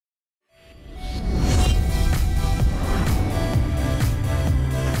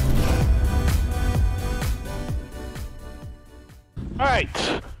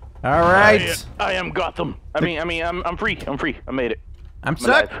right. All right. I am Gotham. I'm free. I'm free. I made it. I'm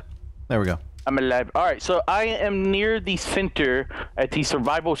stuck. Alive. There we go. I'm alive. All right, so I am near the center at the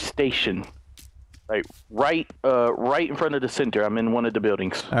survival station. Like right in front of the center. I'm in one of the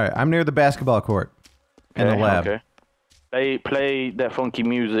buildings. All right, I'm near the basketball court in the lab. Okay. They play that funky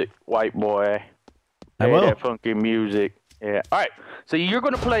music, white boy. I will. That funky music. Yeah. All right. So you're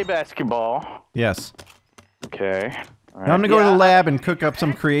gonna play basketball. Yes. Okay. All right. Now I'm gonna go to the lab and cook up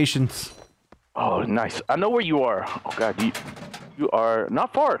some creations. Oh, nice. I know where you are. Oh God, you are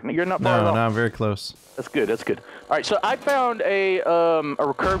not far. You're not far at all. No, I'm very close. That's good. That's good. All right. So I found a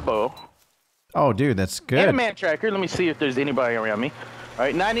recurve bow. Oh, dude, that's good. And a man tracker. Let me see if there's anybody around me. All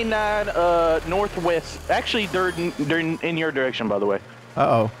right, 99 northwest. Actually, they're in your direction, by the way.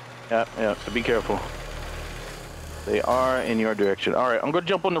 Uh-oh. Yeah, so be careful. They are in your direction. All right, I'm going to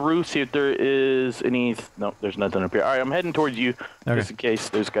jump on the roof, see if there is any... No, there's nothing up here. All right, I'm heading towards you, just in case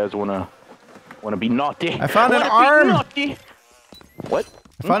those guys want to be naughty. I found an arm! Naughty. What?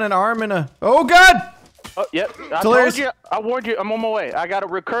 I found an arm in a... Oh, God! Oh, yep. Delirious. Told you. I warned you. I'm on my way. I got a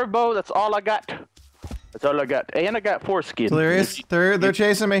recurve bow. That's all I got. That's all I got. And I got foreskin. Delirious, they're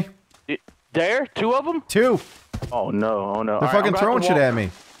chasing me. There? Two of them? Two. Oh, no. Oh, no. They're fucking throwing shit at me.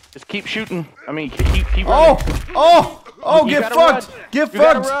 Just keep shooting. I mean, keep running. Oh, you get fucked. Run. Get fucked. You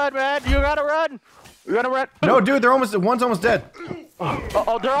gotta run, man. You gotta run. You gotta run. No, dude, one's almost dead.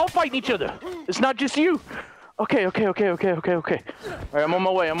 Oh, they're all fighting each other. It's not just you. Okay. All right, I'm on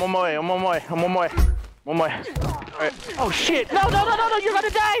my way. All right. Oh, shit. No. You're gonna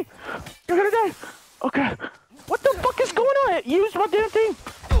die. Okay. What the fuck is going on? Use my damn thing.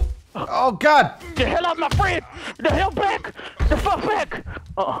 Oh, God. The hell out, my friend. The hell back. The fuck back.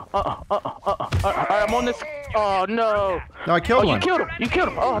 I'm on this. Oh, no. No, I killed one. You killed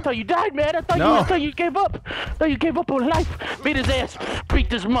him. Oh, I thought you died, man. I thought you gave up. I thought you gave up on life. Beat his ass. Beat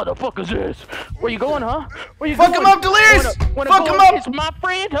this motherfucker's ass. Where you going, huh? Where you going? Fuck him up, Delirious. Fuck him up. It's my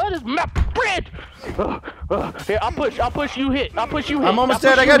friend, huh? This is my friend. Here, I'll push. You hit. I'm almost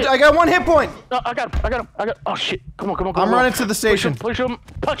dead. I got 1 hit point. No, I got him. Oh, shit. Come on. I'm running to the station. Push him.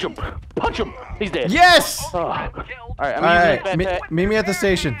 Punch him. He's dead. Yes. All right. All right. Meet me at the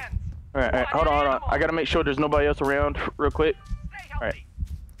station. All right. Hold on. I gotta make sure there's nobody else around real quick. All right.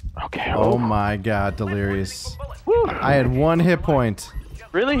 Okay. Oh my God, Delirious. Woo. I had 1 hit point.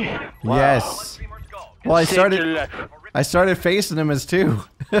 Really? Wow. Yes. Well, I started facing him as 2.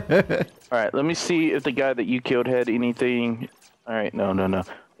 All right. Let me see if the guy that you killed had anything. All right. No.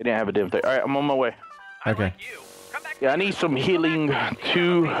 He didn't have a damn thing. All right. I'm on my way. Okay. Yeah, I need some healing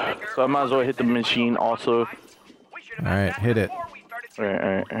too, so I might as well hit the machine also. All right, hit it. All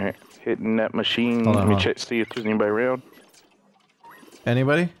right. Hitting that machine. Hold on, Let me check, see if there's anybody around.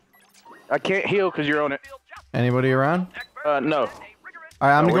 Anybody? I can't heal because you're on it. Anybody around? No. All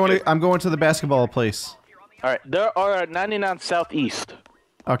right, I'm going to the basketball place. All right, there are 99 southeast.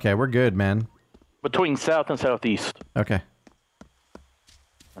 Okay, we're good, man. Between south and southeast. Okay.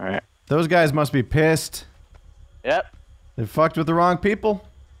 All right. Those guys must be pissed. Yep. They fucked with the wrong people.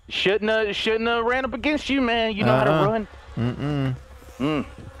 Shouldn't have ran up against you, man. You know how to run. All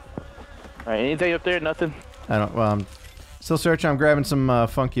right, anything up there? Nothing? Well, I'm still searching. I'm grabbing some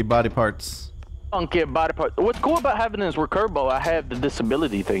funky body parts. Funky body parts. What's cool about having this recurve bow, I have the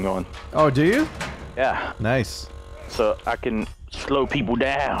disability thing on. Oh, do you? Yeah. Nice. So I can slow people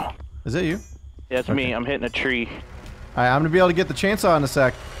down. Is that you? Yeah, it's me. I'm hitting a tree. All right, I'm gonna be able to get the chainsaw in a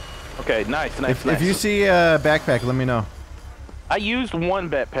sec. Okay, nice. If you see a backpack, let me know. I used one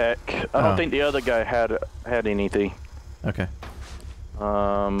backpack. I don't think the other guy had anything. Okay.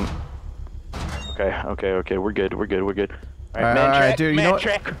 Okay. We're good. All right, all right, dude. You know what?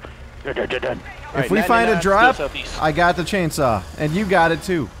 Track. If we find a drop, I got the chainsaw, and you got it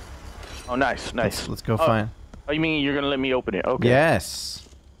too. Oh, nice. Let's go find. Oh, you mean you're gonna let me open it? Okay. Yes.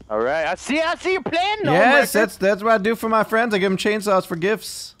 All right. I see your plan. Yes, that's what I do for my friends. I give them chainsaws for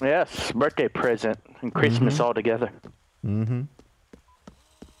gifts. Yes, birthday present and Christmas all together. Mm-hmm.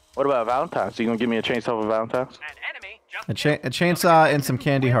 What about Valentine's? You gonna give me a chainsaw for Valentine's? A chainsaw and some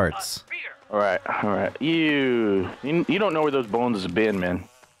candy hearts. All right. You don't know where those bones have been, man.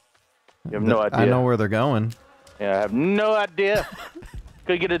 You have no idea. I know where they're going. Yeah, I have no idea.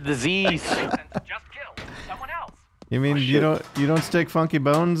 Could get a disease. You mean you don't stick funky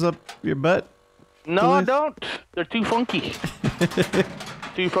bones up your butt? No, I don't. They're too funky.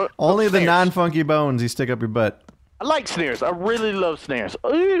 Only the non-funky bones you stick up your butt. I like snares. I really love snares.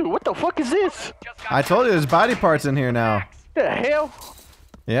 Ooh, what the fuck is this? I told you there's body parts in here now. The hell?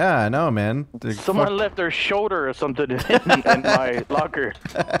 Yeah, I know, man. Someone left their shoulder or something in my locker.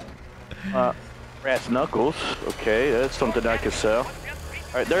 Brass knuckles. Okay, that's something I could sell.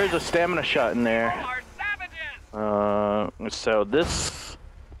 Alright, there is a stamina shot in there. So this...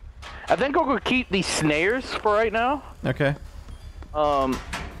 I think I'm gonna keep these snares for right now. Okay.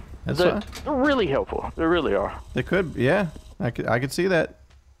 They're really helpful. They really are. They could, yeah. I could see that.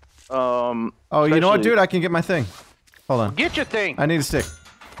 Oh, you know what, dude? I can get my thing. Hold on. Get your thing. I need a stick.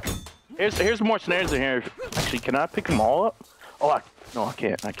 Here's more snares in here. Actually, can I pick them all up? Oh, no, I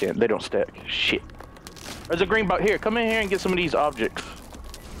can't. I can't. They don't stack. Shit. There's a green box here. Come in here and get some of these objects.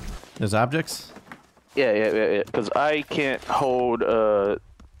 There's objects? Yeah. Because I can't hold.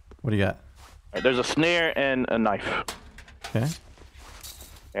 What do you got? There's a snare and a knife. Okay.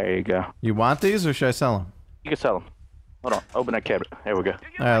 There you go. You want these, or should I sell them? You can sell them. Hold on. Open that cabinet. There we go.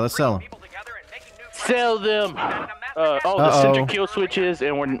 All right, let's sell them. Sell them. The center kill switches,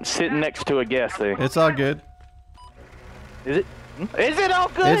 and we're sitting next to a gas thing. It's all good. Is it? Is it all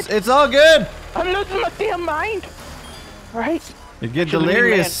good? It's all good. I'm losing my damn mind. All right. You get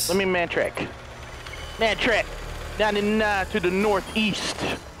delirious. Let me man track. Man track. 99 to the northeast.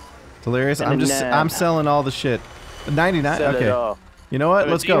 Delirious. I'm selling all the shit. 99. Sell okay. You know what?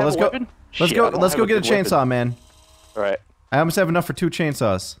 Let's go. Let's go get a chainsaw, man. All right. I almost have enough for 2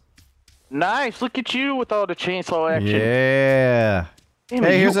 chainsaws. Nice. Look at you with all the chainsaw action. Yeah. Damn,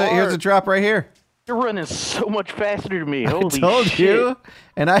 hey, here's a drop right here. You're running so much faster than me. Holy shit. I told you.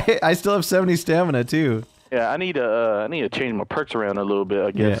 And I still have 70 stamina too. Yeah, I need to change my perks around a little bit,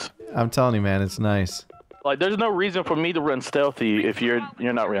 I guess. Yeah, I'm telling you, man, it's nice. Like, there's no reason for me to run stealthy if you're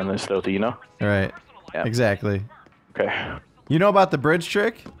not running stealthy, you know? Right. Yeah. Exactly. Okay. You know about the bridge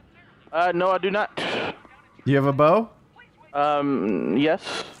trick? No, I do not. You have a bow?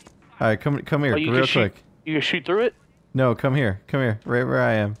 Yes. All right, come here, real quick. You can shoot through it? No, come here, right where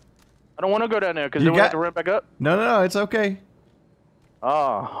I am. I don't want to go down there because then we have to run back up. No, it's okay.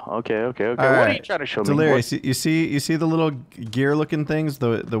 Oh, okay. All what right. are you trying to show me? Delirious, you see the little gear-looking things,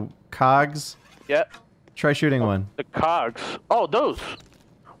 the cogs? Yep. Try shooting one. The cogs. Oh, those.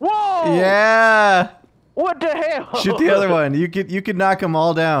 Whoa! Yeah. What the hell? Shoot the other one. You could knock them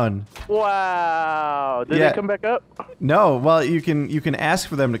all down. Wow. Did they come back up? No. Well, you can ask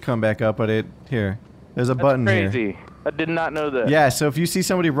for them to come back up, but there's a button here. That's crazy. I did not know that. Yeah. So if you see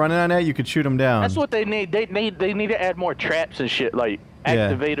somebody running on that, you could shoot them down. That's what they need. They need to add more traps and shit, like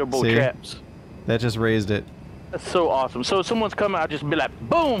activatable traps. That just raised it. That's so awesome. So if someone's coming, I'll just be like,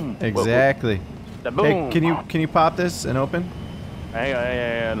 boom. Exactly. Boom. Hey, can you pop this and open? Hang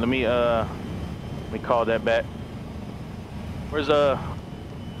on. Let me call that back. Where's it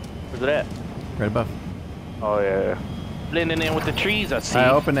at? Right above. Oh yeah. Blending in with the trees, I see. I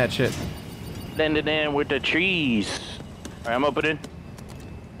open that shit. Blending in with the trees. Alright, I'm opening.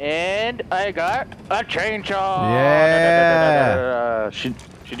 And I got a chainsaw. Yeah. Should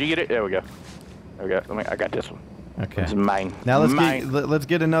you get it? There we go. I got this one. Okay. It's mine. Now let's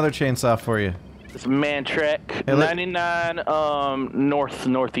get another chainsaw for you. It's man track 99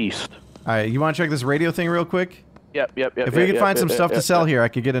 northeast. All right, you want to check this radio thing real quick? Yep. If we could find some stuff to sell here, I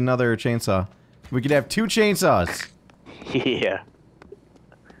could get another chainsaw. We could have 2 chainsaws. Yeah.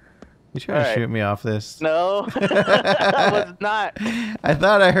 You trying to shoot me off this? No, I was not. I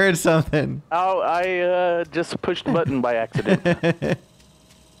thought I heard something. Oh, I just pushed the button by accident.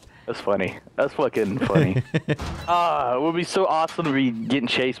 That's funny. That's fucking funny. It would be so awesome to be getting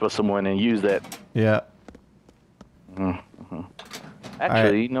chased by someone and use that. Yeah.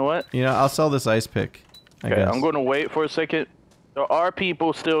 Actually, you know what? I'll sell this ice pick. Okay, I'm going to wait for a second. There are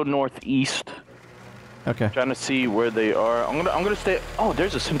people still northeast. Okay. Trying to see where they are. I'm gonna stay. Oh,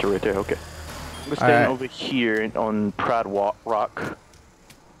 there's a center right there. Okay. I'm gonna stay over here on Pride Rock.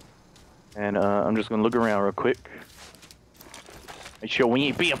 And I'm just gonna look around real quick. Make sure we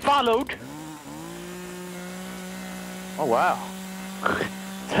ain't being followed. Oh wow.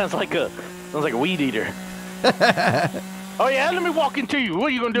 sounds like a weed eater. Oh yeah, let me walk into you. What are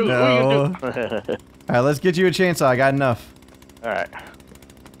you gonna do? No. What are you gonna do? All right, let's get you a chainsaw. I got enough. All right.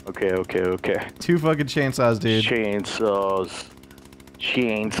 Okay. 2 fucking chainsaws, dude. Chainsaws.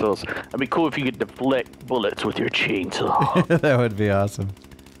 That'd be cool if you could deflect bullets with your chainsaw. That would be awesome.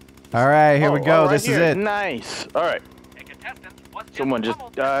 All right, here we go. This is it. Nice. All right. Someone just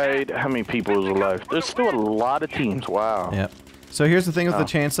died. How many people is alive? There's still a lot of teams. Wow. Yep. So here's the thing with the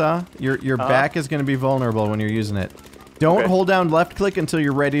chainsaw. Your back is going to be vulnerable when you're using it. Don't hold down left click until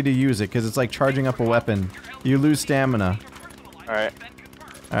you're ready to use it, because it's like charging up a weapon. You lose stamina. All right.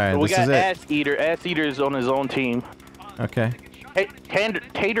 All right, well, this is it. We got Ass Eater. Ass Eater is on his own team. Okay. Hey,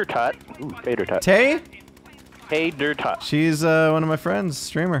 Tater Tot. Ooh, Tater Tot. Tater Tot. She's one of my friends,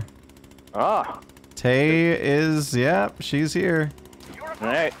 streamer. Ah. Tay is, she's here. All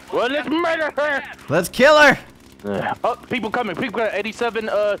right. Well, let's murder her. Let's kill her. Oh, people coming. People coming. 87,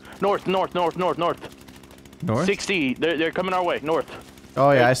 north. North? 60. They're coming our way. North.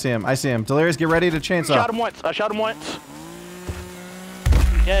 Oh, yeah, I see him. I see him. Delirious, get ready to chainsaw. Shot him once. I shot him once.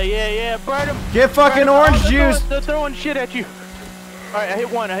 Yeah. Burn him. Get fucking orange juice. They're throwing shit at you. All right, I hit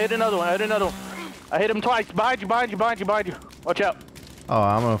one. I hit another one. I hit him twice. Behind you. Watch out. Oh,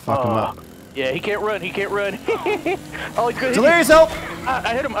 I'm gonna fuck him up. Yeah, he can't run. Oh, he's good. Delirious, help!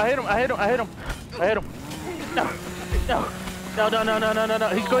 I hit him. No.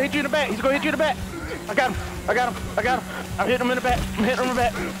 He's gonna hit you in the back. I got him. I'm hitting him in the back.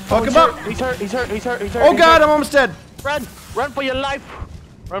 Fuck him up. He's hurt. Oh God, I'm almost dead. Run for your life.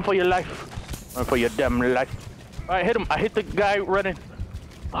 Run for your damn life. All right, hit him. I hit the guy running.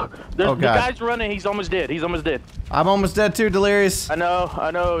 The guy's running. He's almost dead. I'm almost dead too, Delirious. I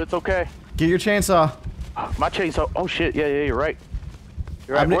know. It's okay. Get your chainsaw. My chainsaw. Oh shit. Yeah. You're right.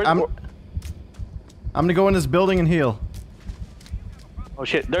 I'm gonna go in this building and heal. Oh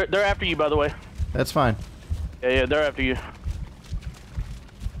shit. They're after you, by the way. That's fine. Yeah. They're after you.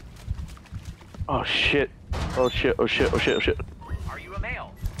 Oh shit. Are you a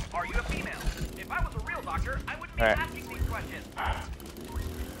male? Are you a female? If I was a real doctor, I wouldn't be asking these questions.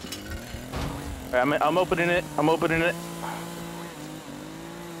 Alright, I'm opening it.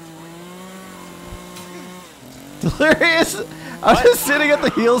 Delirious! I'm just sitting at the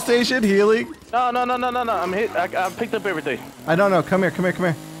heal station healing. No. I'm hit. I picked up everything. I don't know. Come here.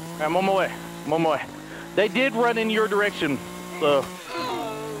 Right, I'm on my way. They did run in your direction, so.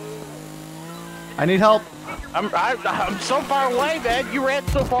 I need help. I'm so far away, man. You ran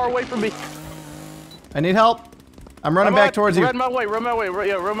so far away from me. I need help. I'm running back towards you. Run my way. Run my way.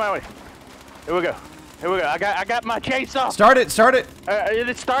 Here we go. I got my chainsaw. Start it.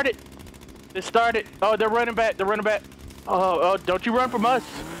 It started. Oh, they're running back. Oh, don't you run from us.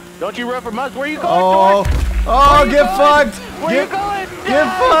 Where are you going? Oh, get fucked. Where are you going? Get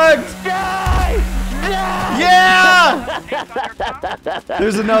fucked. Die! Yeah!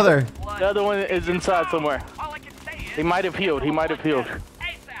 There's another. The other one is inside somewhere. He might have healed.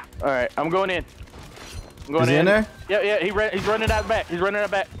 All right, I'm going in. Is he in there? Yeah. He's running out back.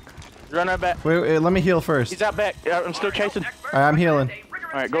 Wait, let me heal first. He's out back. I'm still chasing. All right, I'm healing.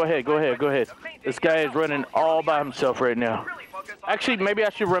 All right, go ahead. This guy is running all by himself right now. Actually, maybe I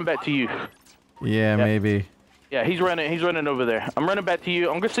should run back to you. Yeah, maybe. Yeah, he's running over there. I'm running back to you.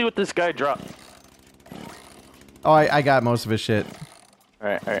 I'm gonna see what this guy dropped. Oh, I got most of his shit. All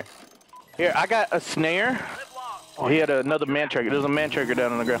right. Here, I got a snare. Oh, he had another man tracker. There's a man tracker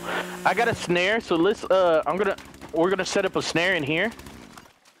down on the ground. I got a snare, so let's we're gonna set up a snare in here.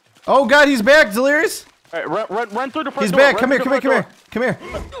 Oh God, he's back, Delirious. All right, run through the front door. He's back. Come here.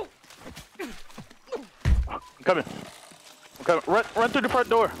 I'm coming. Run through the front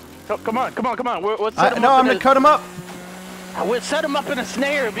door. Come on. We'll set him no, up I'm gonna cut him up. We'll set him up in a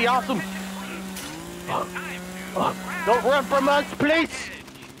snare. It'd be awesome. Don't run from us, please.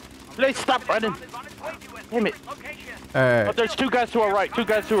 Please stop running. Damn it. Alright. Oh, there's two guys to our right.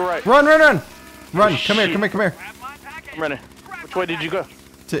 Run. Run. Oh, come here. I'm running. Which way did you go?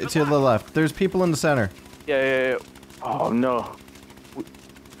 To the left. There's people in the center. Yeah. Oh, no.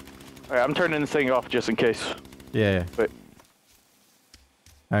 Alright, I'm turning this thing off just in case. Yeah. But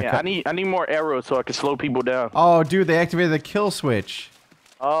okay. yeah, I need more arrows so I can slow people down. Oh, dude, they activated the kill switch.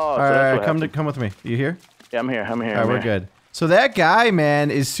 Oh, all so right, come with me. You here? Yeah, I'm here. All right, we're good. So that guy, man,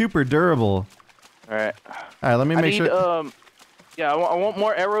 is super durable. All right. All right, let me make sure. Yeah, I want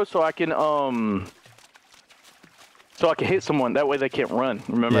more arrows so I can hit someone. That way they can't run.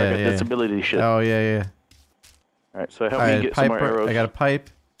 Remember, I got disability shit. Oh yeah. All right, so help me get some more arrows. I got a pipe.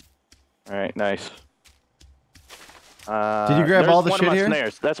 All right, nice. Did you grab all the shit here?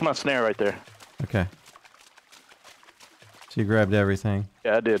 Snares. That's my snare right there. Okay. So you grabbed everything.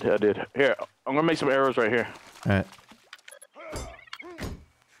 Yeah, I did. Here, I'm gonna make some arrows right here. All right.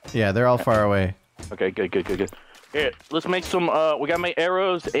 Yeah, they're all far away. Okay, good. Here, let's make some. We gotta make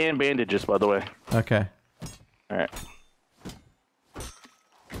arrows and bandages, by the way. Okay. All right.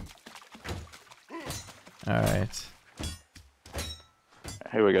 All right.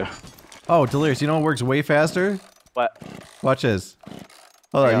 Here we go. Oh, Delirious, you know what works way faster? What? Watch this.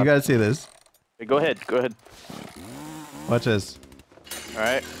 Hold on, you gotta see this. Hey, go ahead. Watch this. All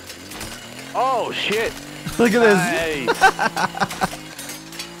right. Oh shit! Look at this.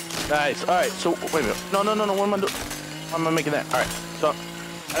 Nice. All right. So wait a minute. No. What am I doing? Why am I making that? All right. So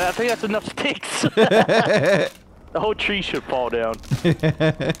I think that's enough sticks. The whole tree should fall down. All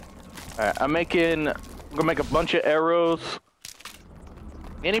right. I'm gonna make a bunch of arrows.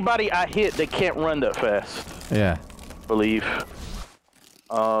 Anybody I hit, they can't run that fast. Yeah. I believe.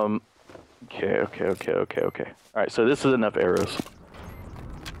 Okay. Alright, so this is enough arrows.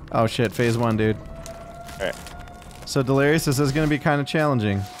 Oh shit, phase 1, dude. Alright. So Delirious, this is gonna be kind of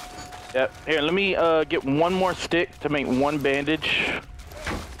challenging. Yep. Here, let me get one more stick to make one bandage.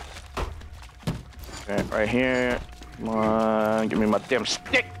 Okay, right here. Come on, give me my damn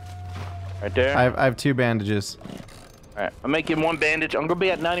stick. Right there. I have 2 bandages. Alright, I'm making one bandage. I'm gonna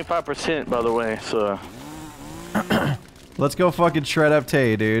be at 95%, by the way, so. Let's go fucking shred up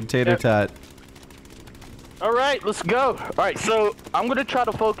Tay, dude. Tater tot. Alright, let's go. Alright, so I'm gonna try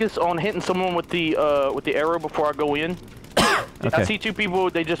to focus on hitting someone with the arrow before I go in. Okay. I see 2 people,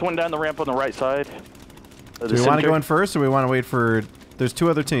 they just went down the ramp on the right side. Do we want to go in first, or we want to wait for... There's 2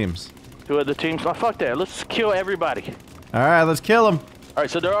 other teams. 2 other teams? Oh, fuck that. Let's kill everybody. Alright, let's kill them. Alright,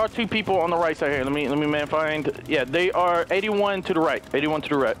 so there are 2 people on the right side here. Let me find... Yeah, they are 81 to the right. 81 to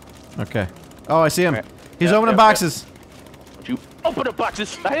the right. Okay. Oh, I see him. Right. He's opening boxes. Don't you open the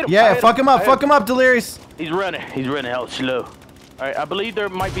boxes. I hit him. Yeah, fuck him up. Fuck him up, Delirious. He's running hella slow. Alright, I believe there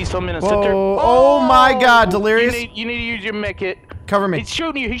might be some in the Whoa. center. Oh my god, Delirious. You need to use your mech kit. Cover me. He's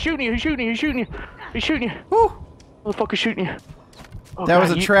shooting you. He's shooting you. Woo. Motherfucker's shooting you. Oh, That God,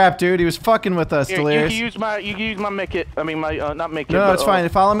 was a trap, dude. He was fucking with us, Here, Delirious. you can use my mech kit. I mean my not mech kit. No, but, it's fine.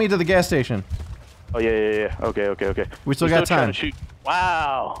 Follow me to the gas station. Oh yeah. Okay. We still He's got trying time. to shoot.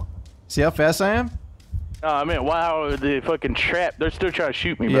 Wow. See how fast I am? Oh, I mean, wow, the fucking trap. They're still trying to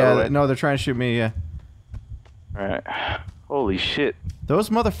shoot me, bro. Yeah, no, they're trying to shoot me, yeah. Alright. Holy shit. Those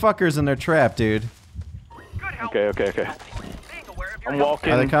motherfuckers in their trap, dude. Okay. I'm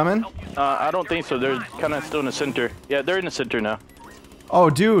walking. Are they coming? I don't think so. They're kind of still in the center. Yeah, they're in the center now. Oh,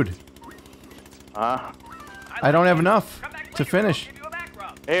 dude. Uh-huh. I don't have enough to finish.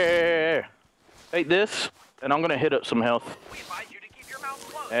 Here. Take this, and I'm gonna hit up some health.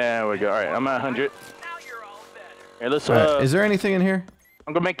 There we go. Alright, I'm at 100. Here, let's, Right. Is there anything in here?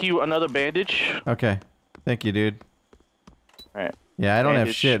 I'm gonna make you another bandage. Okay. Thank you, dude. Alright. Yeah, I don't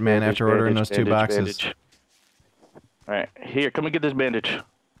have shit, man, after ordering those 2 boxes. Alright, here, come and get this bandage.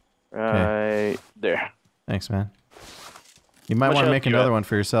 Right there. Thanks, man. You might Much want to health make you another got? one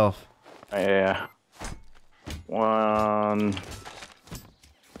for yourself. Yeah. One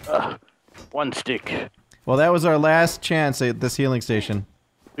stick. Well, that was our last chance at this healing station.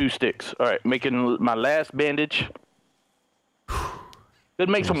 2 sticks. Alright, making my last bandage. Could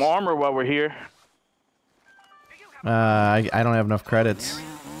make some armor while we're here. I don't have enough credits.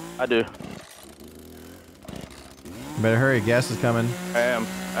 I do. Better hurry, gas is coming. I am.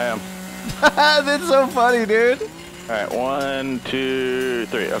 That's so funny, dude. Alright, 1, 2,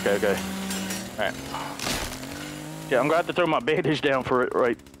 3. Okay. Alright. Yeah, I'm gonna have to throw my bandage down for it,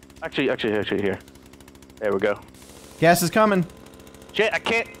 right? Actually, here. There we go. Gas is coming. Shit, I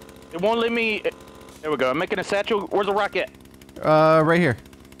can't. It won't let me. There we go. I'm making a satchel. Where's the rock at? Right here.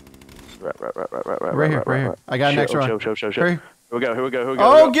 Right here. I got an extra one. Show. Hurry. Here we go.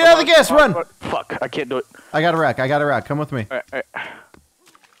 Oh, get out of the gas, run! Fuck, I can't do it. I got a rack. Come with me. Alright.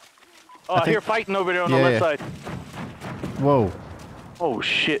 Oh, I hear fighting over there on the left side. Whoa. Oh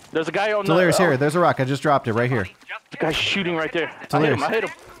shit. There's a guy on Delirious here. There's a rock. I just dropped it right here. The guy's shooting right there. Delirious. I hit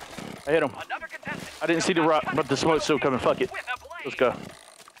him. I didn't see the rock, but the smoke's still coming. Fuck it. Let's go.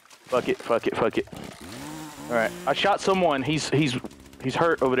 Fuck it. Alright. I shot someone. He's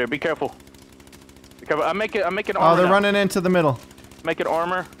hurt over there. Be careful. I'm making armor. Oh, they're running into the middle. Making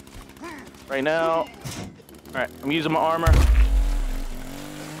armor. Right now. Alright, I'm using my armor.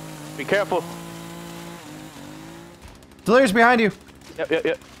 Be careful. Delirious behind you.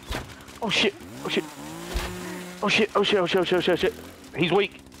 Yep. Oh shit. He's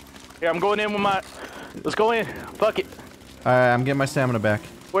weak. Yeah, I'm going in with my... Let's go in. Fuck it. Alright, I'm getting my stamina back.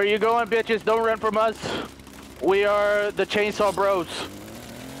 Where you going, bitches? Don't run from us. We are the Chainsaw Bros.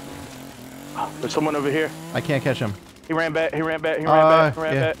 Oh, there's someone over here. I can't catch him. He ran back. He ran back. Die.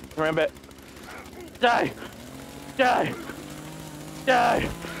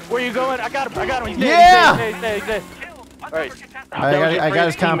 Where you going? I got him. He's dead. Yeah! He's dead. Alright. I got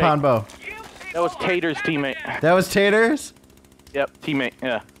his compound bow. That was Tater's teammate. That was Tater's? Yep, teammate,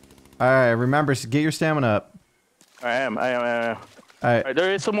 yeah. Alright, remember, get your stamina up. I am. Alright.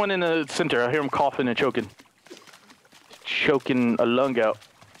 There is someone in the center. I hear him coughing and choking. Choking a lung out.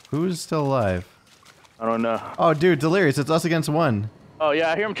 Who's still alive? I don't know. Oh, dude, Delirious, it's us against 1. Oh,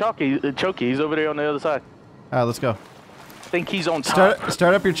 yeah, I hear him choky. He's over there on the other side. Alright, let's go. I think he's on top.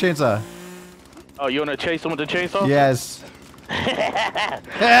 Start up your chainsaw. Oh, you want to chase him with the chainsaw? Yes.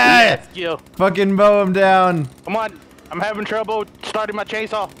 Let's go. Fucking mow him down. Come on. I'm having trouble starting my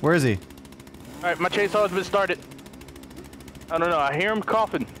chainsaw. Where is he? Alright, my chainsaw has been started. I don't know. I hear him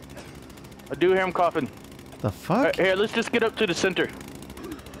coughing. I do hear him coughing. The fuck? Here, let's just get up to the center.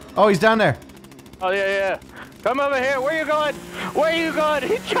 Oh, he's down there. Oh, yeah, yeah. Come over here. Where you going? Where you going?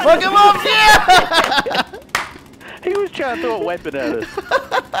 He's trying Look him up! Yeah! He was trying to throw a weapon at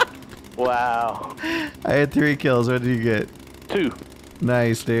us. Wow. I had 3 kills. What did you get? 2.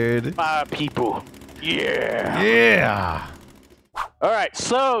 Nice, dude. 5 people. Yeah. Yeah. All right,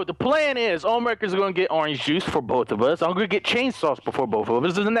 so the plan is Ohmwrecker's going to get orange juice for both of us. I'm going to get chainsaws before both of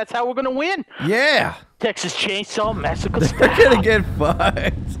us, and that's how we're going to win. Yeah. Texas Chainsaw Massacre style. They're going to get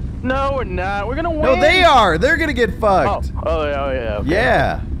fucked. No, we're not. We're going to win. No, they are. They're going to get fucked. Oh, yeah, okay.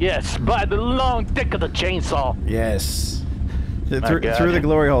 Yeah. Yes, by the long dick of the chainsaw. Yes. Through the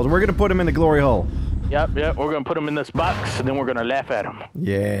glory holes. We're going to put him in the glory hole. Yep. We're going to put him in this box, and then we're going to laugh at him.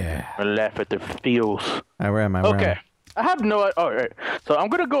 Yeah. We're going to laugh at their feels. Where am I? Okay. I have no... All right. So I'm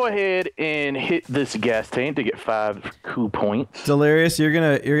going to go ahead and hit this gas tank to get 5 coup points. Delirious, you're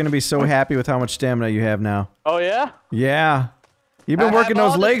gonna be so happy with how much stamina you have now. Oh, yeah? Yeah. You've been working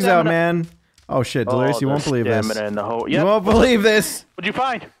those legs out, man. Oh, shit, Delirious, you won't believe this. You won't believe this. What'd you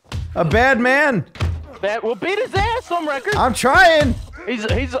find? A bad man. We'll beat his ass, Ohmwrecker. I'm trying. He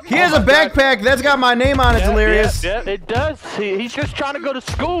has a backpack that's got my name on it, Delirious. Yeah, it does. He's just trying to go to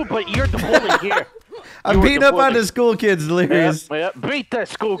school, but you're the bully here. I'm beating up on the school kids, Delirious. Yep. Beat that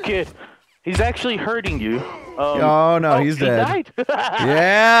school kid. He's actually hurting you. Oh, no, he's dead. He died?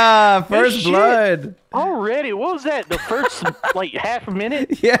 Yeah, first blood. Already? What was that? The first, like, half a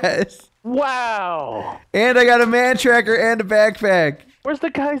minute? Yes. Wow. And I got a man tracker and a backpack. Where's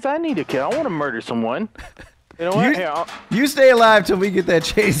the guys I need to kill? I want to murder someone. You know what? You stay alive till we get that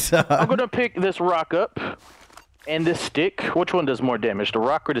chainsaw. I'm going to pick this rock up and this stick. Which one does more damage, the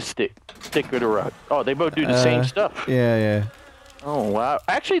rock or the stick? Stick or the rock? Oh, they both do the same stuff. Yeah. Oh, wow.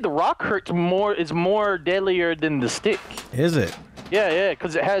 Actually, the rock hurts more, is more deadlier than the stick. Is it? Yeah,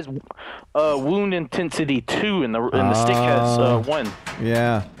 because it has wound intensity 2 and the stick has 1.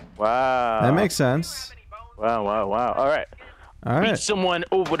 Yeah. Wow. That makes sense. Wow. All right. Beat someone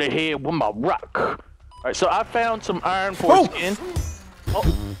over the head with my rock. All right, so I found some iron foreskin.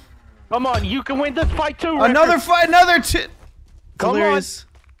 Oh, come on, you can win this fight too. Wrecker. Another fight, Come Delirious. On.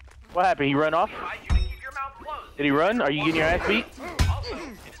 What happened? He ran off? Did he run? Are you getting your ass beat?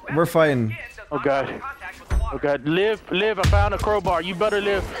 We're fighting. Oh god. Oh god. Live. I found a crowbar. You better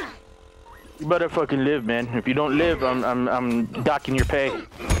live. You better fucking live, man. If you don't live, I'm docking your pay.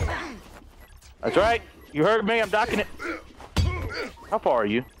 That's right. You heard me. I'm docking it. How far are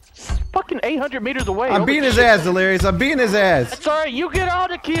you? It's fucking 800 meters away. I'm beating his ass, Delirious. I'm beating his ass. That's alright. You get all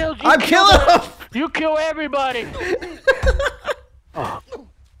the kills. I'm killing him. You kill everybody. Oh,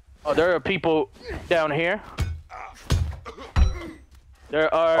 there are people down here.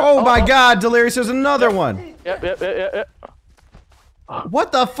 There are. Oh my god, Delirious. There's another one. Yep.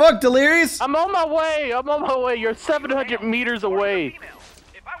 What the fuck, Delirious? I'm on my way. You're 700 meters away.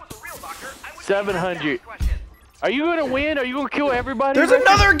 700. Are you gonna win? Are you gonna kill everybody? There's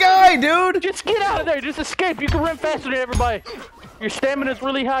another guy, dude! Just get out of there. Just escape. You can run faster than everybody. Your stamina's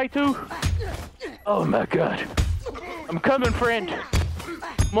really high, too. Oh, my God. I'm coming, friend.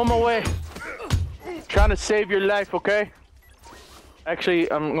 I'm on my way. Trying to save your life, okay?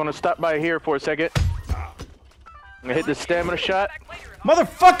 Actually, I'm gonna stop by here for a second. I'm gonna hit the stamina shot.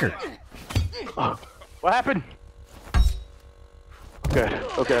 Motherfucker! Oh, what happened? Okay.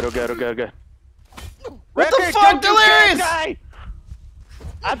 What the fuck, Delirious?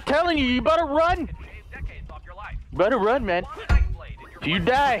 I'm telling you, you better run. You better run, man. If you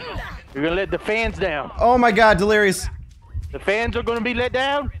die, you're gonna let the fans down. Oh my god, Delirious. The fans are gonna be let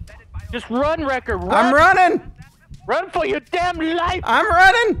down. Just run, Wrecker. Run. I'm running. Run for your damn life. I'm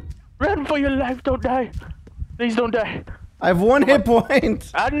running. Run for your life. Don't die. Please don't die. I have 1 hit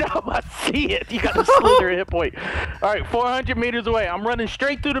point. I know. I see it. You got a slither hit point. All right, 400 meters away. I'm running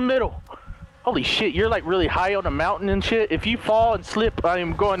straight through the middle. Holy shit, you're like really high on a mountain and shit. If you fall and slip,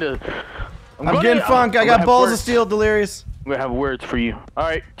 I'm getting funk. I got balls of steel, Delirious. I'm gonna have words for you. All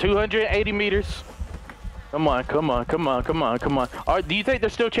right, 280 meters. Come on. All right, do you think they're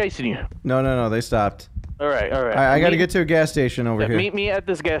still chasing you? No, they stopped. All right. I gotta get to a gas station over here. Meet me at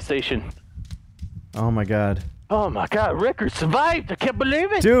this gas station. Oh my god. Oh my god, Wrecker survived. I can't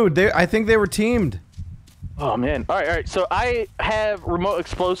believe it. Dude, I think they were teamed. Oh man. All right. So I have remote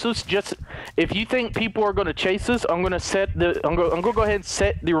explosives. Just if you think people are gonna chase us, I'm gonna go ahead and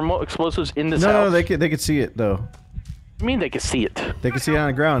set the remote explosives in this house. No, they could see it though. I mean, they could see it. They could see it on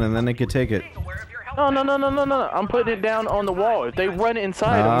the ground, and then they could take it. No. I'm putting it down on the wall. If they run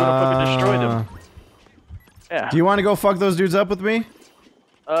inside, I'm gonna fucking destroy them. Yeah. Do you want to go fuck those dudes up with me?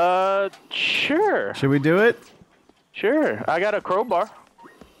 Sure. Should we do it? Sure. I got a crowbar.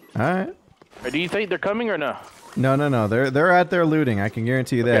 All right. Do you think they're coming or no? No, no, no. They're out there looting. I can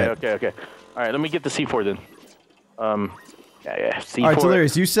guarantee you that. Okay. All right, let me get the C4 then. Yeah. C4. All right,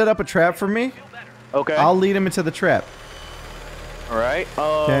 Delirious, you set up a trap for me. Okay. I'll lead him into the trap. All right.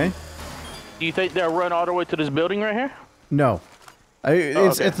 Okay. Do you think they'll run all the way to this building right here? No.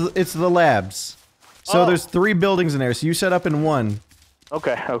 It's the labs. So there's 3 buildings in there. So you set up in one.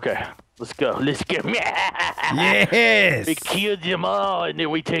 Okay. Let's go. Yes. We killed them all, and then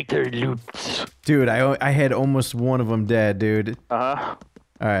we take their loot. Dude, I had almost one of them dead, dude. All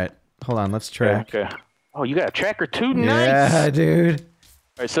right, hold on. Let's track. Okay. Oh, you got a tracker too? Nice. Yeah, dude. All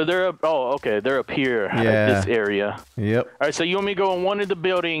right, so they're up. Oh, okay. They're up here at this area. Yep. All right, so you want me to go in one of the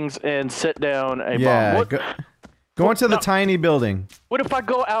buildings and set down a bomb? Go into the tiny building. What if I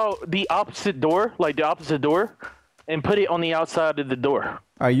go out the opposite door, and put it on the outside of the door?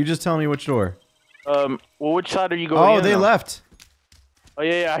 All right, you just tell me which door. Well, which side are you going in? Oh, they left. Oh,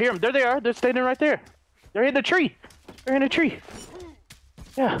 yeah, I hear them. There they are. They're standing right there. They're in the tree.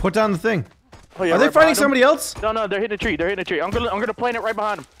 Yeah. Put down the thing. Oh, yeah, are they fighting somebody else? No, they're hitting the tree. I'm gonna plant it right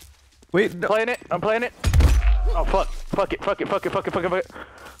behind them. Wait. No. I'm playing it. Oh, fuck it. Blow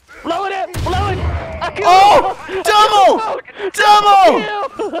it! I killed him!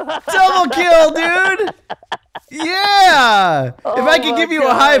 Double kill, dude! Yeah! If I could give you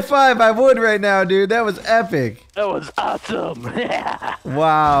a high five, I would right now, dude. That was epic. That was awesome.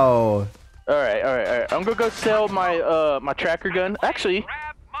 Wow. All right. I'm gonna go sell my my tracker gun. Actually,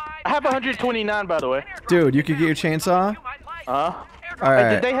 I have 129, by the way. Dude, you could get your chainsaw? All right.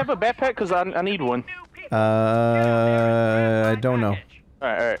 Did they have a backpack? Cause I need one. I don't know. All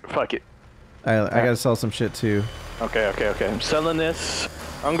right. Fuck it. I gotta sell some shit too. Okay. I'm selling this.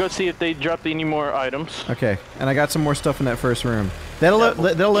 I'm gonna see if they dropped any more items. Okay, and I got some more stuff in that first room. They'll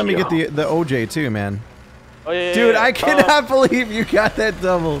let me get the OJ too, man. Oh yeah. Dude, I cannot believe you got that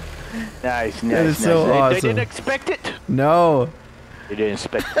double. Nice. That is so awesome. They didn't expect it. No. They didn't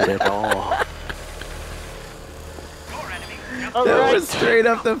expect it at all. That was straight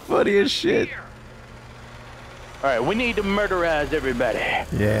up the funniest shit. Alright, we need to murderize everybody.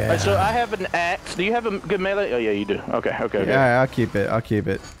 Yeah. Right, so I have an axe. Do you have a good melee? Oh, yeah, you do. Okay. Yeah, I'll keep it.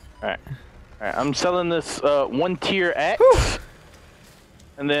 Alright, I'm selling this 1-tier axe. Whew.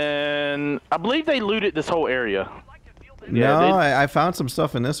 And then, I believe they looted this whole area. No, I found some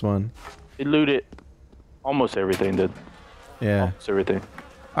stuff in this one. They looted almost everything, dude. Yeah. Almost everything.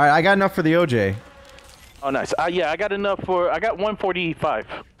 Alright, I got enough for the OJ. Oh, nice. Yeah, I got 145.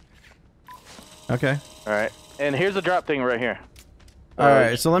 Okay. Alright. And here's the drop thing right here.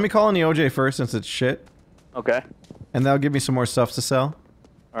 Alright, so let me call in the OJ first since it's shit. Okay. And that'll give me some more stuff to sell.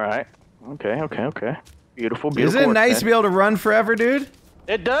 Alright. Okay. Beautiful. Isn't it nice to be able to run forever, dude?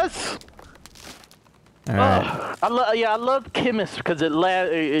 It does. Alright. I love chemist because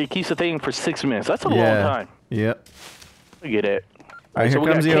it keeps the thing for 6 minutes. That's a long time. Yep. Look at it. Alright, here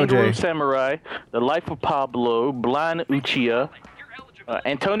comes the Kangaroo OJ. Samurai, The Life of Pablo, Blind Uchiha,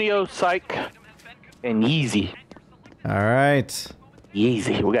 Antonio Psych, and Yeezy. Alright.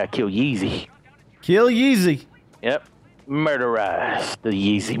 Yeezy. We gotta kill Yeezy. Kill Yeezy. Yep. Murderize the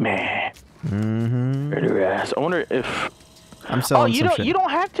Yeezy man. Murderize. I wonder if... I'm selling some shit. You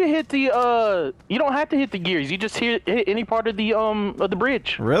don't have to hit the you don't have to hit the gears. You just hit any part of the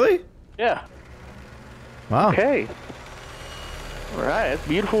bridge. Really? Yeah. Wow. Okay. All right. That's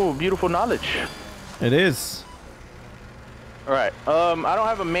beautiful knowledge. It is. All right. I don't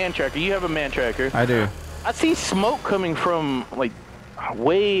have a man tracker. You have a man tracker. I do. I see smoke coming from like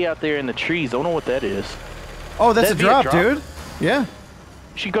way out there in the trees. I don't know what that is. Oh, that's a drop, dude. Yeah. You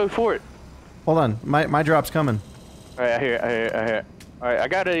should go for it. Hold on. My drop's coming. All right, I hear it. All right, I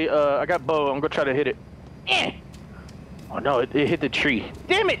got bow. I'm gonna try to hit it. Oh no, it hit the tree.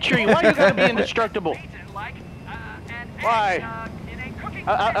 Damn it, tree! Why you gotta be indestructible? Why?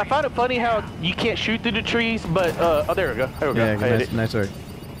 I find it funny how you can't shoot through the trees, but oh, there we go. Yeah, nice work.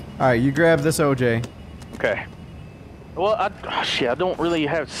 All right, you grab this OJ. Okay. Well, I don't really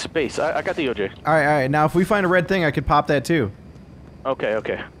have space. I got the OJ. All right. Now, if we find a red thing, I could pop that too. Okay.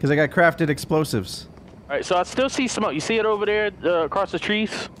 Because I got crafted explosives. All right, so I still see smoke. You see it over there across the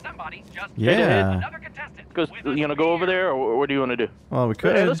trees? Yeah. You gonna go over there, or what do you want to do? Well, we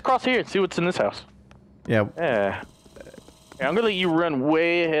could. Hey, let's cross here and see what's in this house. Yeah. Yeah. I'm gonna let you run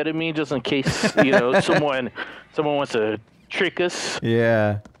way ahead of me just in case someone wants to trick us.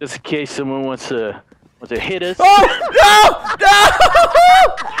 Yeah. Just in case someone wants to hit us. Oh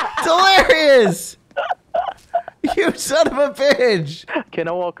no! Delirious! You son of a bitch! Can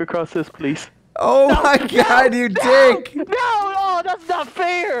I walk across this, please? Oh my God, you dick! No, that's not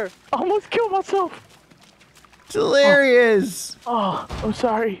fair! I almost killed myself. Delirious! Oh, I'm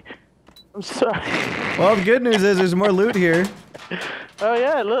sorry. I'm sorry. Well, the good news is there's more loot here. Oh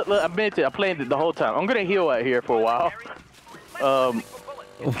yeah, look, I meant it. I planned it the whole time. I'm gonna heal out here for a while. Wow.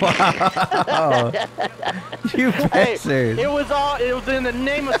 You bastard. Hey, it was in the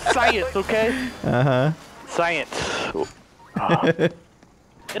name of science, okay? Uh-huh. Science. Oh.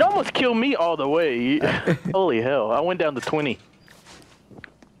 It almost killed me all the way. Holy hell, I went down to 20.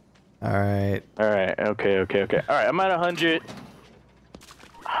 Alright. Alright, okay. Alright, I'm at 100.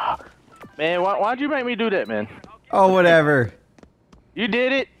 Man, why'd you make me do that, man? Oh, whatever. You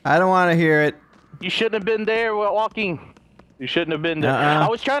did it. I don't want to hear it. You shouldn't have been there walking. You shouldn't have been there. I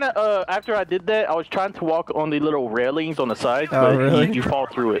was trying to, after I did that, I was trying to walk on the little railings on the sides, but really? you fall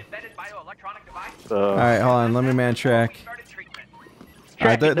through it. Alright, hold on. Let me man track.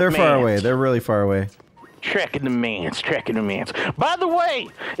 Alright, they're far away. They're really far away. Tracking the mans. By the way,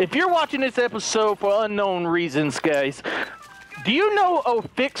 if you're watching this episode for unknown reasons, guys, do you know a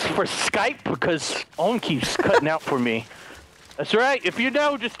fix for Skype? Because Ohm keeps cutting out for me. That's right. If you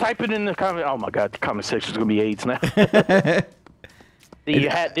know, just type it in the comment. Oh my God, the comment section's gonna be AIDS now.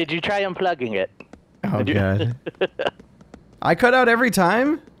 Did you try unplugging it? Oh God. I cut out every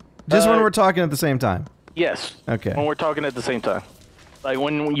time? Just when we're talking at the same time? Yes. Okay. When we're talking at the same time. Like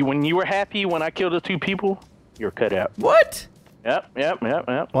when you were happy when I killed the 2 people, you were cut out. What? Yep. Well,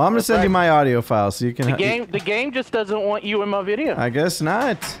 I'm gonna send you my audio file so you can. The game just doesn't want you in my video. I guess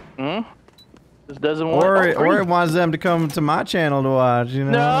not. Just doesn't want. Or it wants them to come to my channel to watch. You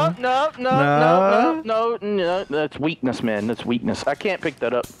know. No. That's weakness, man. That's weakness. I can't pick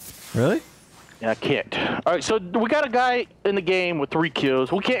that up. Really? Yeah, I can't. All right, so we got a guy in the game with 3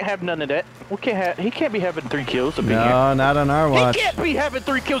 kills. We can't have none of that. He can't be having 3 kills up in here. No, not on our watch. He can't be having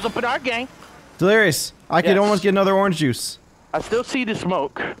 3 kills up in our game. Delirious, I could almost get another orange juice. I still see the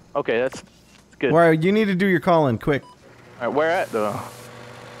smoke. Okay, that's good. Where you need to do your calling quick. All right, where at though?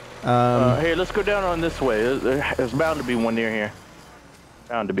 Here, let's go down on this way. There's bound to be one near here.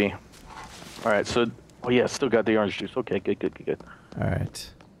 Bound to be. All right, so still got the orange juice. Okay, good. All right.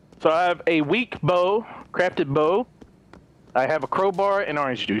 So I have a weak bow, crafted bow. I have a crowbar and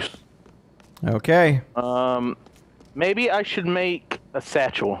orange juice. Okay. Maybe I should make a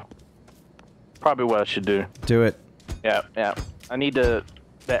satchel. Probably what I should do. Do it. Yeah. I need that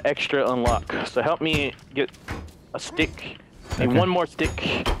extra unlock. So help me get a stick. I need one more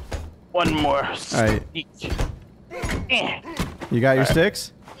stick. One more stick. Right. You got your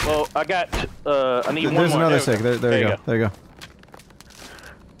sticks? Well, I got. I need one more. There's another stick. There you go. There you go.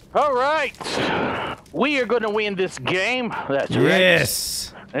 All right, we are going to win this game. That's right.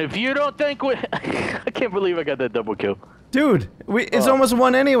 Yes. If you don't think we, I can't believe I got that double kill. Dude, it's almost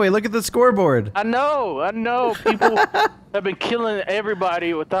won anyway. Look at the scoreboard. I know. People have been killing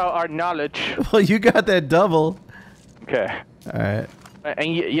everybody without our knowledge. Well, you got that double. Okay. All right.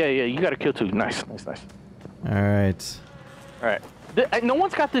 And yeah, you got a kill too. Nice. All right. All right. No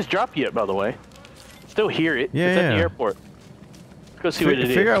one's got this drop yet, by the way. Still hear it. Yeah, it's at the airport. Let's go see what it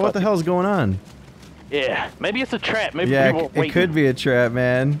is. Figure out what the hell's going on. Yeah, maybe it's a trap. Maybe it could be a trap,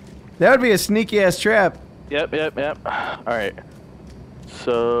 man. That would be a sneaky ass trap. Yep. All right.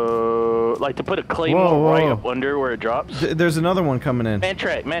 So, like to put a claymore right up under where it drops. There's another one coming in. Man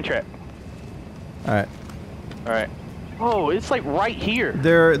trap. All right. Oh, it's like right here.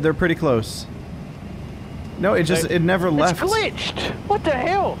 They're pretty close. No, it never left. It's glitched. What the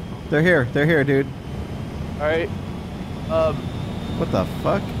hell? They're here, dude. All right. What the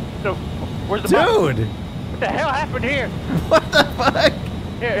fuck? So, where's the dude? button? What the hell happened here? What the fuck?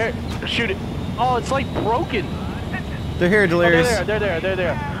 Here, shoot it. Oh, it's like broken. They're here, Delirious. Oh, they're there.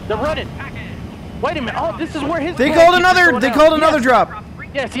 They're running. Wait a minute. Oh, this is where his. They called another drop.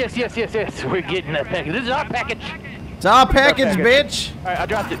 Yes. We're getting that package. This is our package. It's our package, bitch. All right, I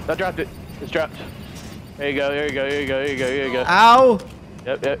dropped it. It's dropped. There you go. Ow.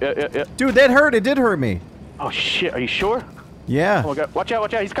 Yep. Dude, that hurt. It did hurt me. Oh shit, are you sure? Yeah. Oh my God, watch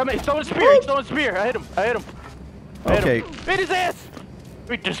out, he's coming, he's throwing a spear, I hit him. Okay. Hit his ass!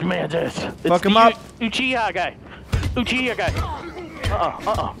 Beat this man's ass. Fuck him up. Uchiha guy.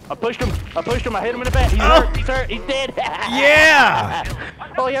 I pushed him, I hit him in the back. He's hurt, he's dead. Yeah!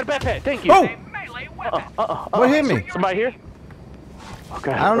 Oh, he had a backpack, thank you. Oh! What hit me? Somebody here?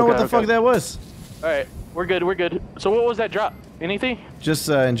 Okay. I don't know what the fuck that was. Alright, we're good. So what was that drop? Anything? Just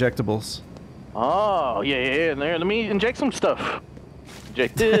injectables. Oh, yeah. There, let me inject some stuff.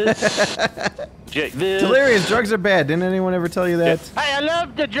 Inject this. Inject this. Delirious, drugs are bad. Didn't anyone ever tell you that? Hey, I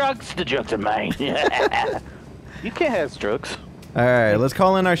love the drugs. The drugs are mine. You can't have drugs. All right, let's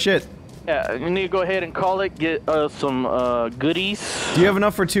call in our shit. Yeah, you need to go ahead and call it. Get some goodies. Do you have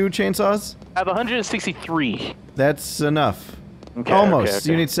enough for 2 chainsaws? I have 163. That's enough. Okay, Almost.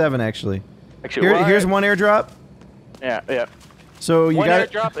 okay. You need 7, actually. Actually, here's one airdrop. Yeah, yeah. So you got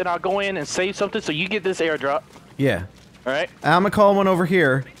airdrop, and I'll go in and save something. So you get this airdrop. Yeah. All right. I'm gonna call one over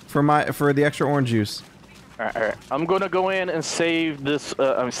here for the extra orange juice. All right, all right. I'm gonna go in and save this.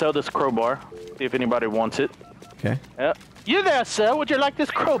 Sell this crowbar. See if anybody wants it. Okay. Yeah. You there, sir? Would you like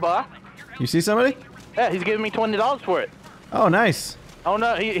this crowbar? You see somebody? Yeah, he's giving me $20 for it. Oh, nice. Oh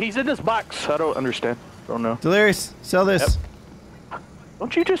no, he's in this box. I don't understand. Don't know. Delirious, sell this. Yep.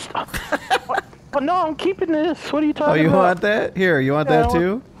 Don't you just? Oh no, I'm keeping this. What are you talking about? Oh, you want that? Here, you want that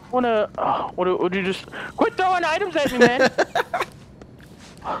too? Would you just quit throwing items at me, man?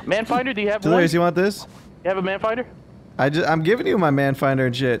 Man finder, do you have Delirious, one? you want this? You have a man finder? I'm giving you my man finder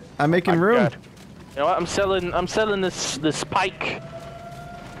and shit. I'm making room. God. You know what? I'm selling this pike,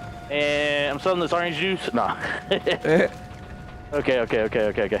 and I'm selling this orange juice. Nah. Okay. All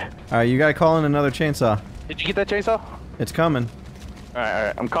right, you gotta call in another chainsaw. Did you get that chainsaw? It's coming. All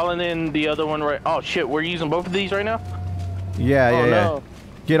right. I'm calling in the other one right. Oh shit, we're using both of these right now. Yeah. No.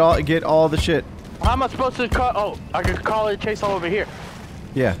 Get all the shit. How am I supposed to call? Oh, I could call it chainsaw over here.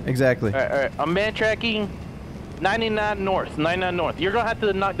 Yeah, exactly. All right. I'm man tracking 99 north. 99 north. You're gonna have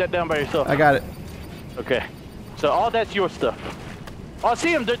to knock that down by yourself. I got it. Okay. So all that's your stuff. Oh, I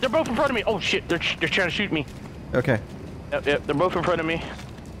see them. They're both in front of me. Oh shit, they're trying to shoot me. Okay. Yep. They're both in front of me.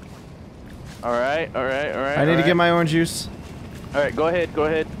 All right. I need to get my orange juice. All right, go ahead.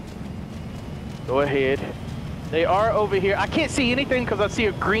 They are over here. I can't see anything because I see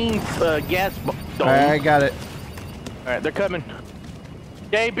a green gas dome. All right, I got it. All right, they're coming.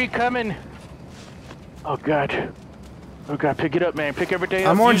 They be coming. Oh god. Pick it up, man. Pick everything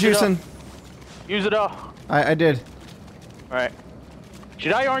up. I'm orange juicing. Use it all. I did. All right.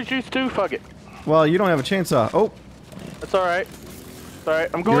 Should I orange juice too? Fuck it. Well, you don't have a chainsaw. Oh. That's all right. It's all right.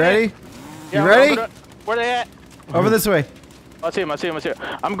 I'm going. You ready? Yeah, you ready? Where they at? Over this way. I see him.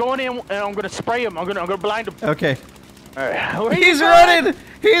 I'm going in and I'm gonna spray him. I'm gonna blind him. Okay. All right. He's running.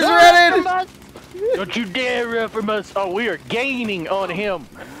 He's running. Don't you dare run from us. Oh, we are gaining on him.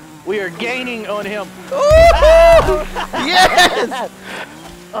 Ooh, yes.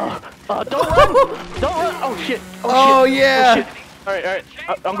 Don't run. Oh shit. Oh yeah. Oh, shit. All right.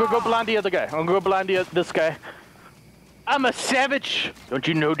 I'm gonna go blind the other guy. This guy. I'm a savage. Don't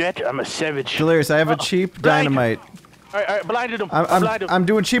you know that? I'm a savage. Delirious, I have a cheap dynamite. All right, blinded him. I'm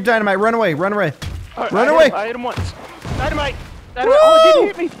doing cheap dynamite. Run away. Right, Run away. I hit him once. Dynamite. Oh,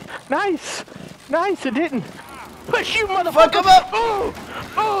 it didn't hit me. Nice, it didn't. Push you, motherfucker. Fuck him up.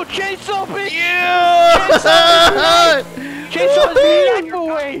 Oh, chainsaw, bitch. Yeah. Chainsaw is life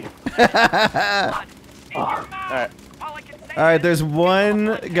away. All right. All right, there's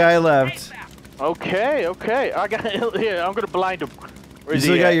one guy left. Okay. I got here. I'm gonna blind him. You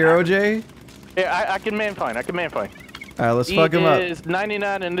still got your OJ? Yeah, I can man find. All right, let's fuck him up. He is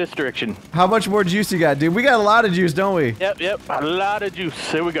 99 in this direction. How much more juice you got, dude? We got a lot of juice, don't we? Yep. A lot of juice.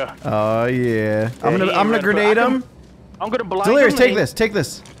 Here we go. Oh yeah. I'm gonna grenade him. I'm gonna blind Delirious, him. take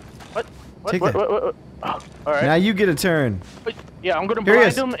this. What? Take that. Oh, all right. Now you get a turn. Yeah, I'm gonna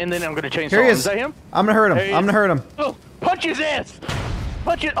blind him and then I'm gonna chainsaw Here he him. is. Is that him? I'm gonna hurt him. Oh, punch his ass.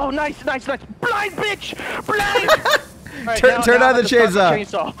 Punch it. Oh, nice. Blind, bitch. Blind. Right, turn on the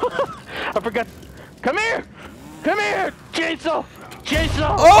chainsaw. I forgot. Come here, chainsaw.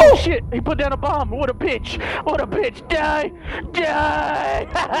 Oh shit! He put down a bomb. What a bitch! Die!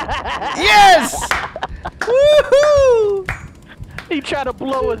 Yes! Woohoo! He tried to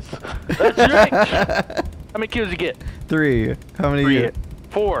blow us. That's right. How many kills you get? 3. How many? 3.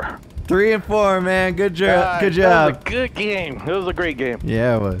 4. 3 and 4, man. Good job. Good job. That was a good game. It was a great game.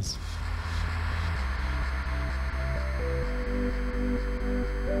 Yeah, it was.